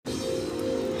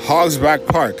Hogs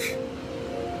Park.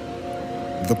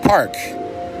 The park.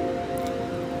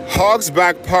 Hogs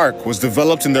Park was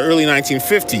developed in the early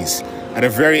 1950s at a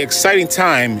very exciting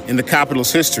time in the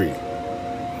capital's history.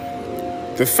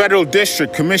 The Federal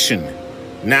District Commission,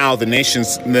 now the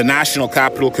National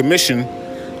Capital Commission,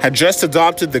 had just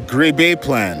adopted the Gray Bay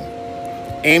Plan,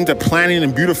 aimed at planning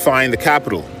and beautifying the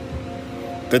capital.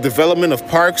 The development of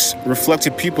parks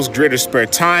reflected people's greater spare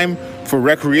time for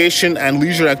recreation and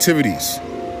leisure activities.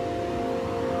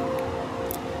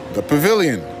 The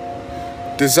Pavilion,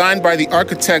 designed by the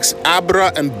architects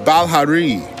Abra and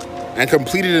Balhari and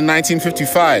completed in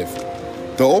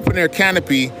 1955, the open-air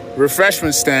canopy,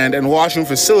 refreshment stand, and washroom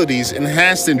facilities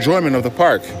enhanced enjoyment of the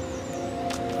park.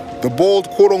 The bold,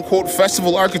 quote-unquote,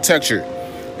 festival architecture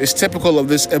is typical of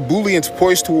this ebullient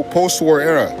post-war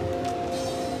era.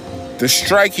 The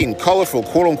striking, colorful,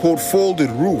 quote-unquote, folded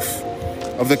roof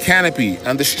of the canopy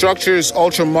and the structure's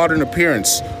ultra-modern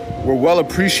appearance were well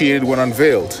appreciated when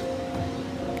unveiled.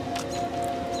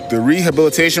 The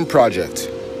Rehabilitation Project.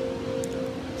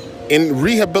 In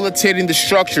rehabilitating the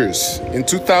structures in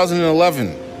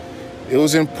 2011, it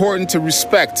was important to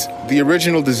respect the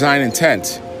original design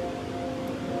intent.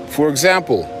 For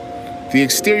example, the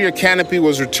exterior canopy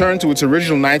was returned to its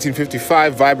original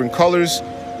 1955 vibrant colors,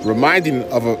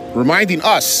 reminding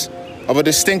us of a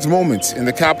distinct moment in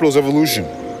the capital's evolution.